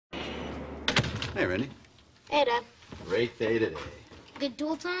Hey, Randy. Hey, Dad. Great day today. Good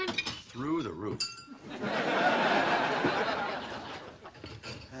duel time? Through the roof.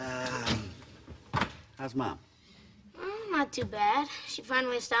 How's Mom? Not too bad. She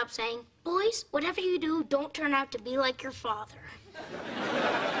finally stopped saying, "Boys, whatever you do, don't turn out to be like your father."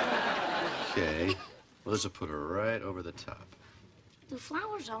 Okay. Well, this will put her right over the top. Do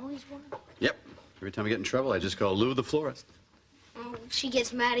flowers always work? Yep. Every time I get in trouble, I just call Lou the florist. Oh, she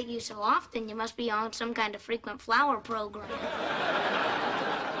gets mad at you so often, you must be on some kind of frequent flower program.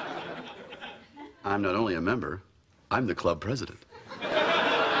 I'm not only a member, I'm the club president.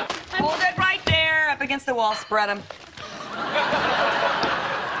 Hold it right there, up against the wall. Spread them.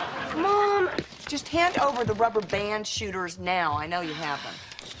 Mom, just hand over the rubber band shooters now. I know you have them.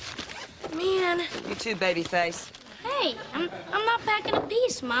 Man. You too, baby face. Hey, I'm not packing a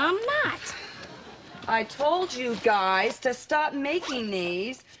piece, Mom. I'm not. I told you guys to stop making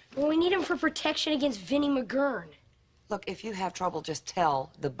these. Well, we need them for protection against Vinnie McGurn. Look, if you have trouble, just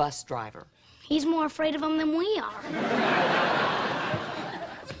tell the bus driver. He's more afraid of them than we are.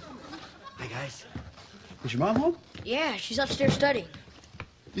 Hi, guys. Is your mom home? Yeah, she's upstairs studying.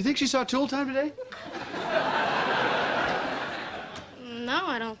 You think she saw Tool Time today? No,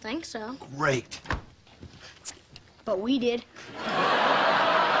 I don't think so. Great. But we did.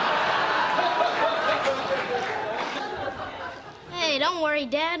 Hey, don't worry,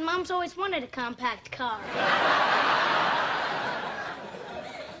 Dad. Mom's always wanted a compact car.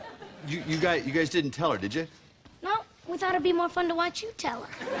 You guys didn't tell her, did you? No, we thought it'd be more fun to watch you tell her.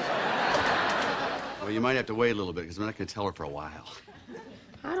 Well, you might have to wait a little bit, because I'm not going to tell her for a while.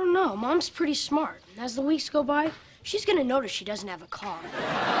 I don't know. Mom's pretty smart. And as the weeks go by, she's gonna notice she doesn't have a car.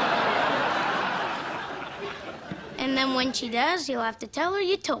 And then when she does, you'll have to tell her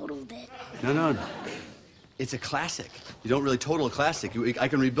you totaled it. No. It's a classic. You don't really total a classic. I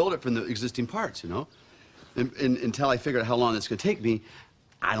can rebuild it from the existing parts, you know? And until I figure out how long it's going to take me,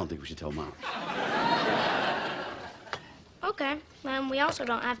 I don't think we should tell Mom. Okay. And we also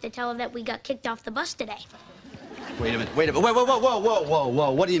don't have to tell her that we got kicked off the bus today. Wait a minute.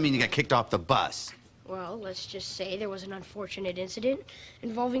 Whoa. What do you mean you got kicked off the bus? Well, let's just say there was an unfortunate incident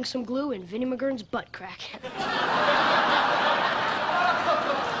involving some glue in Vinnie McGurn's butt crack.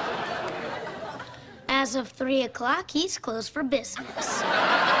 As of 3 o'clock, he's closed for business.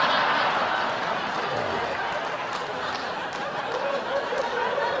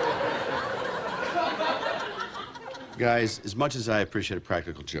 Guys, as much as I appreciate a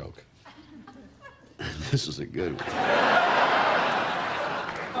practical joke, this was a good one.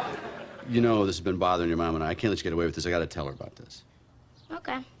 You know this has been bothering your mom and I can't let you get away with this. I got to tell her about this.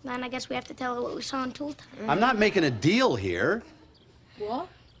 Okay, then I guess we have to tell her what we saw in Tool Time. I'm not making a deal here. Well,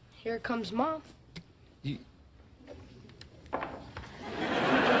 here comes Mom.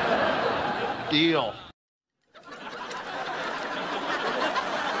 Deal.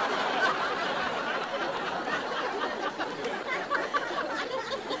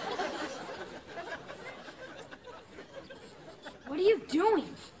 What are you doing?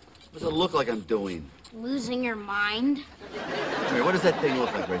 What does it look like I'm doing? Losing your mind? Wait, what does that thing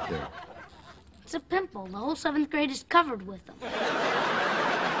look like right there? It's a pimple. The whole 7th grade is covered with them.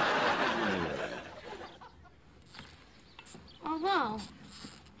 Although,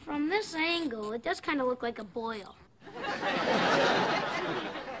 from this angle, it does kind of look like a boil.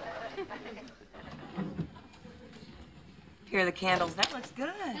 Here are the candles. That looks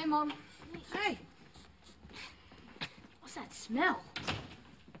good. Hey, Mom. Hey. What's that smell?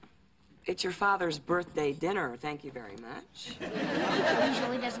 It's your father's birthday dinner. Thank you very much. It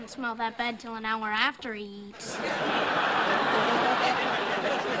usually doesn't smell that bad till an hour after he eats.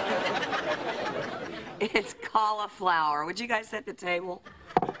 It's cauliflower. Would you guys set the table?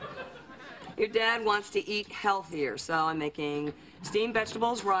 Your dad wants to eat healthier, so I'm making steamed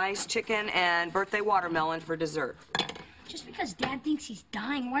vegetables, rice, chicken, and birthday watermelon for dessert. Just because Dad thinks he's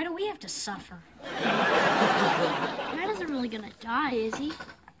dying, why do we have to suffer? Dad isn't really gonna die, is he?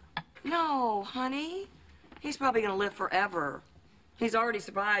 No, honey. He's probably gonna live forever. He's already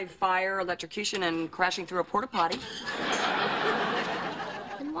survived fire, electrocution, and crashing through a porta potty.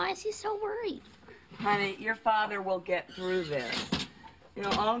 Then why is he so worried? Honey, your father will get through this. You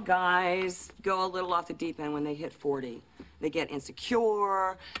know, all guys go a little off the deep end when they hit 40. They get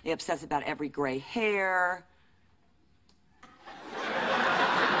insecure, they obsess about every gray hair.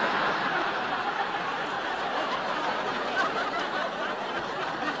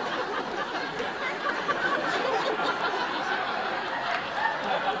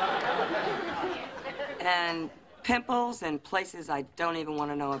 And pimples and places I don't even want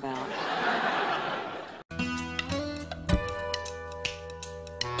to know about.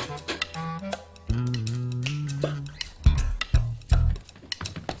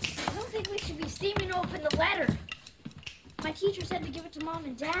 teacher said to give it to Mom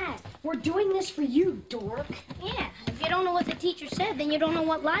and Dad. We're doing this for you, dork. Yeah, if you don't know what the teacher said, then you don't know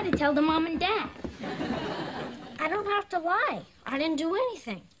what lie to tell to Mom and Dad. I don't have to lie. I didn't do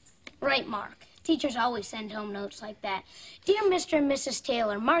anything. Right, Mark. Teachers always send home notes like that. Dear Mr. and Mrs.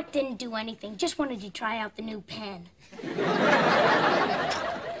 Taylor, Mark didn't do anything. Just wanted to try out the new pen.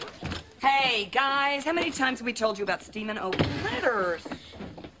 Hey, guys, how many times have we told you about steaming open letters?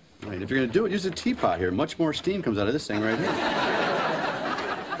 Right, if you're going to do it, use a teapot here. Much more steam comes out of this thing right here.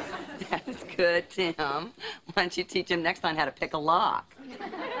 That's good, Tim. Why don't you teach him next time how to pick a lock?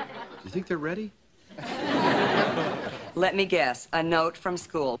 You think they're ready? Let me guess. A note from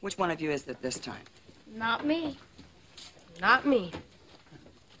school. Which one of you is it this time? Not me. Not me.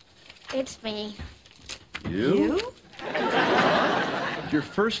 It's me. You? Your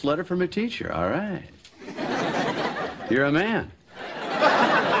first letter from a teacher. All right. You're a man.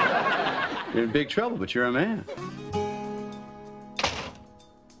 You're in big trouble, but you're a man.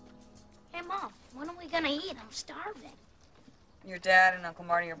 Hey, Mom, when are we gonna eat? I'm starving. Your dad and Uncle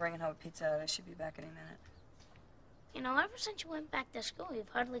Marty are bringing home a pizza. They should be back any minute. You know, ever since you went back to school, you've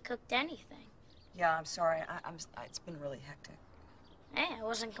hardly cooked anything. Yeah, I'm sorry. It's been really hectic. Hey, I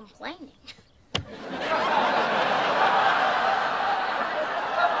wasn't complaining.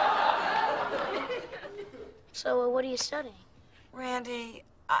 So, what are you studying? Randy,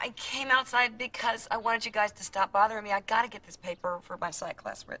 I came outside because I wanted you guys to stop bothering me. I gotta get this paper for my psych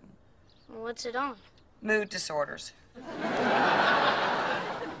class written. What's it on? Mood disorders.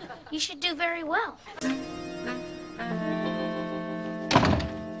 You should do very well. Boo!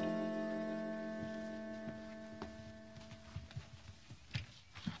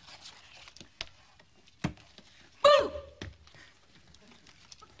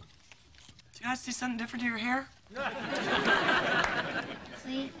 Do you guys see something different to your hair?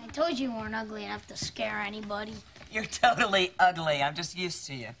 See, I told you weren't ugly enough to scare anybody. You're totally ugly. I'm just used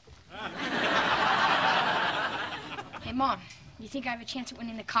to you. Hey, Mom, you think I have a chance at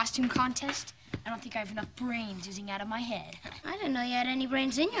winning the costume contest? I don't think I have enough brains oozing out of my head. I didn't know you had any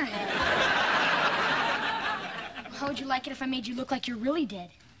brains in your head. How would you like it if I made you look like you're really dead?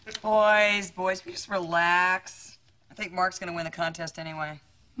 Boys, we just relax. I think Mark's gonna win the contest anyway.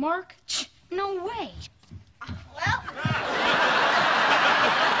 Mark? No way. Well...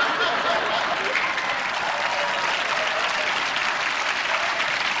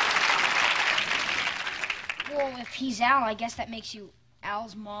 Well, if he's Al, I guess that makes you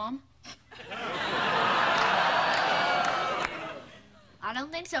Al's mom. I don't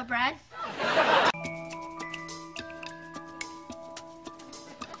think so, Brad.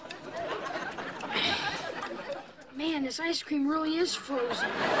 Man, this ice cream really is frozen.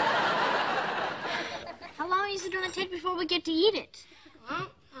 How long is it gonna take before we get to eat it?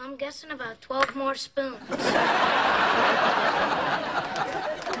 Well, I'm guessing about 12 more spoons. Kim!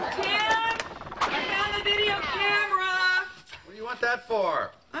 I found the video camera! What do you want that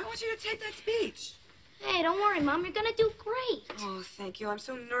for? I want you to take that speech. Hey, don't worry, Mom. You're gonna do great. Oh, thank you. I'm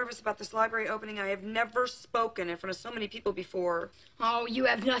so nervous about this library opening. I have never spoken in front of so many people before. Oh, you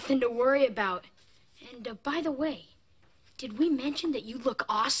have nothing to worry about. And by the way, did we mention that you look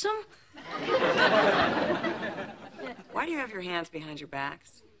awesome? Why do you have your hands behind your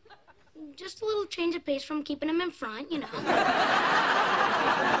backs? Just a little change of pace from keeping them in front, you know.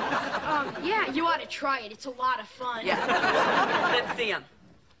 Yeah, you ought to try it. It's a lot of fun. Yeah. Let's see them.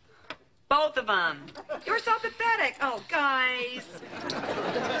 Both of them. You're so pathetic. Oh, guys.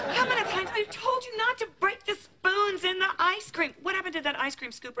 How many times have I told you not to break the spoons in the ice cream? What happened to that ice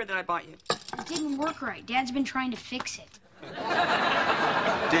cream scooper that I bought you? It didn't work right. Dad's been trying to fix it.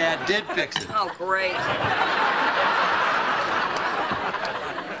 Dad did fix it. Oh, great.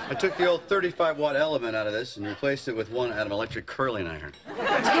 I took the old 35-watt element out of this and replaced it with one out of an electric curling iron. Tim, we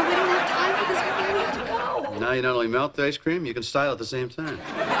don't have time for this. We really have to go. Now you not only melt the ice cream, you can style at the same time.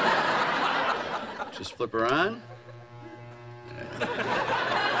 Just flip her on.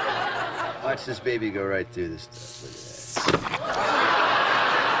 Yeah. Watch this baby go right through this stuff. Look at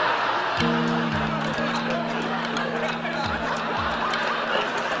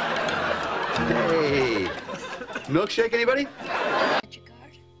that. Hey, milkshake, anybody?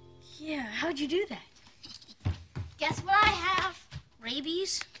 Yeah, how'd you do that? Guess what I have?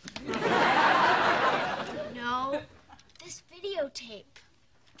 Rabies? No, this videotape.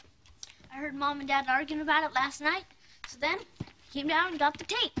 I heard Mom and Dad arguing about it last night, so then I came down and got the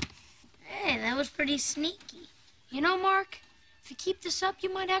tape. Hey, that was pretty sneaky. You know, Mark, if you keep this up, you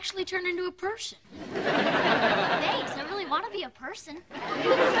might actually turn into a person. Thanks, I really want to be a person.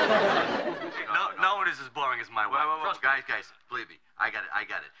 No, it is as boring as my wife. Whoa, guys, believe me, I got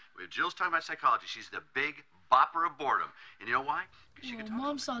it. If Jill's talking about psychology, she's the big bopper of boredom. And you know why? Well,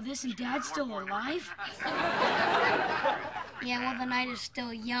 Mom saw this and Dad's still alive. Yeah, well, the night is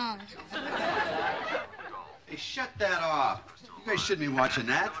still young. Hey, shut that off. You guys shouldn't be watching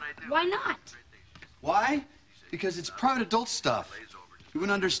that. Why not? Why? Because it's private adult stuff. You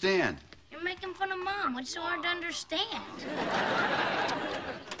wouldn't understand. You're making fun of Mom. What's so hard to understand?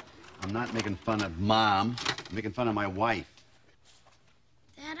 I'm not making fun of Mom. I'm making fun of my wife.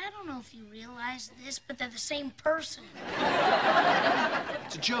 Dad, I don't know if you realize this, but they're the same person.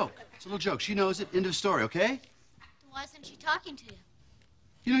 It's a joke. It's a little joke. She knows it. End of story, okay? Why isn't she talking to you?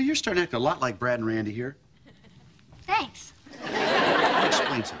 You know, you're starting to act a lot like Brad and Randy here. Thanks. I'll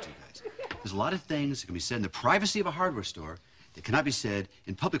explain something to you guys. There's a lot of things that can be said in the privacy of a hardware store that cannot be said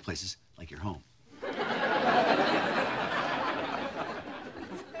in public places like your home.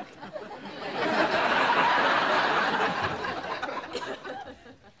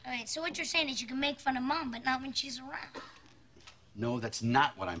 All right, so what you're saying is you can make fun of Mom, but not when she's around. No, that's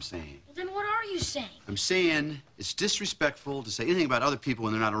not what I'm saying. Then what are you saying? I'm saying it's disrespectful to say anything about other people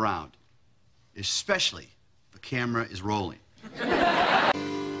when they're not around, especially if the camera is rolling.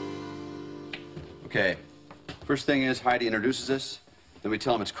 Okay, first thing is Heidi introduces us, then we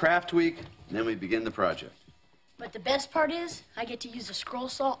tell them it's craft week, and then we begin the project. But the best part is I get to use a scroll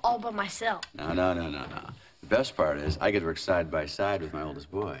saw all by myself. No. The best part is I get to work side by side with my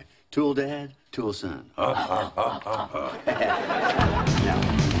oldest boy. Tool dad, tool son. Now.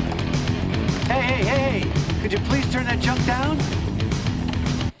 Hey, could you please turn that junk down?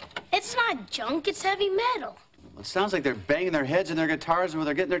 It's not junk, it's heavy metal. Well, it sounds like they're banging their heads in their guitars when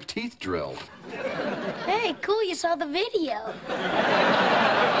they're getting their teeth drilled. Hey, cool, you saw the video.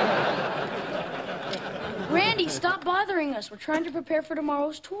 Randy, stop bothering us. We're trying to prepare for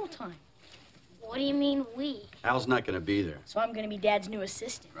tomorrow's tool time. What do you mean, we? Al's not going to be there. So I'm going to be Dad's new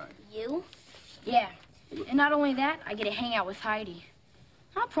assistant. Right. You? Yeah. And not only that, I get to hang out with Heidi.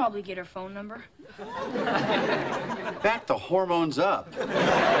 I'll probably get her phone number. Back the hormones up.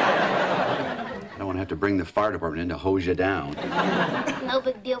 I don't want to have to bring the fire department in to hose you down. No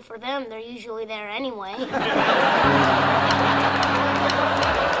big deal for them. They're usually there anyway.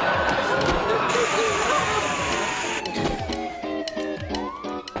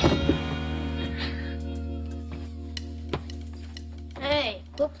 Hey,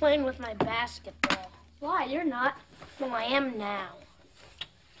 quit playing with my basketball. Why? You're not. Well, I am now.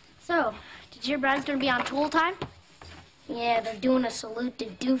 So, did your Brad's gonna be on tool time? Yeah, they're doing a salute to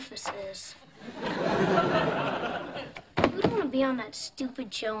doofuses. Who don't want to be on that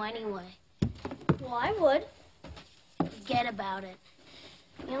stupid show anyway? Well, I would. Forget about it.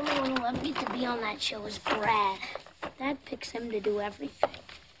 The only one who'll ever get to be on that show is Brad. Dad picks him to do everything.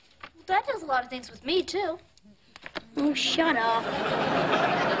 Dad does a lot of things with me, too. Oh, shut up.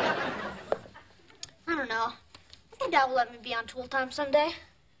 I don't know. I think Dad will let me be on tool time someday.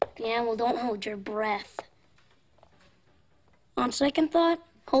 Yeah, well, don't hold your breath. On second thought,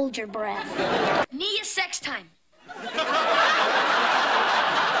 hold your breath. Nia sex time.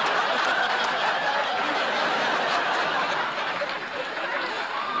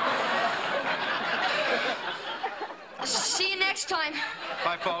 See you next time.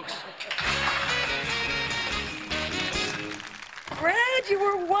 Bye, folks. Brad, you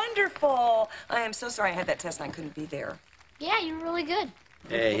were wonderful. I am so sorry I had that test and I couldn't be there. Yeah, you're really good.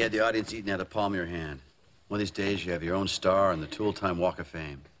 Hey, you had the audience eating out of the palm of your hand. One of these days, you have your own star on the Tool Time Walk of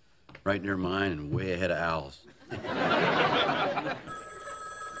Fame. Right near mine and way ahead of Al's.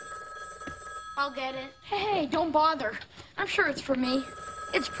 I'll get it. Hey, don't bother. I'm sure it's for me.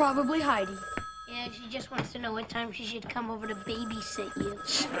 It's probably Heidi. Yeah, she just wants to know what time she should come over to babysit you.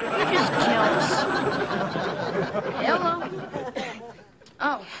 I'm just jealous. Hello.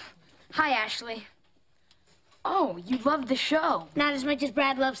 Oh, hi, Ashley. Oh, you love the show. Not as much as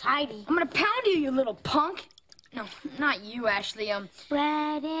Brad loves Heidi. I'm gonna pound you, you little punk. No, not you, Ashley.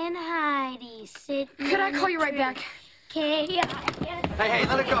 Brad and Heidi sitting. Could I call you right back? Okay. Hey,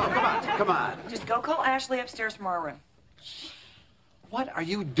 let it go. Come on. Just go call Ashley upstairs from our room. What are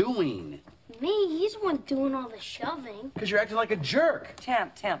you doing? Me, he's the one doing all the shoving. Because you're acting like a jerk.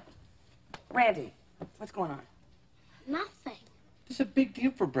 Tim. Randy, what's going on? Nothing. This is a big deal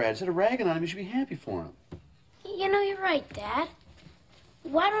for Brad. Instead of ragging on him, you should be happy for him. You know, you're right, Dad.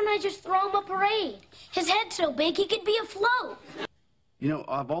 Why don't I just throw him a parade? His head's so big, he could be afloat. You know,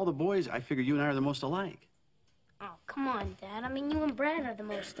 of all the boys, I figure you and I are the most alike. Oh, come on, Dad. I mean, you and Brad are the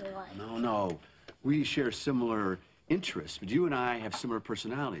most alike. No. We share similar interests, but you and I have similar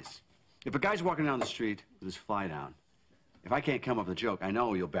personalities. If a guy's walking down the street with his fly down, if I can't come up with a joke, I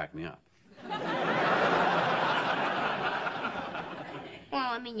know you'll back me up.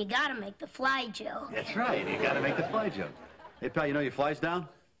 I mean, you gotta make the fly joke. That's right. You gotta make the fly joke. Hey, pal, you know your fly's down?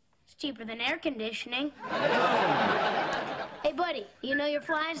 It's cheaper than air conditioning. Hey, buddy, you know your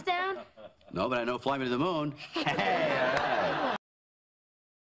fly's down? No, but I know fly me to the moon. Hey, all right.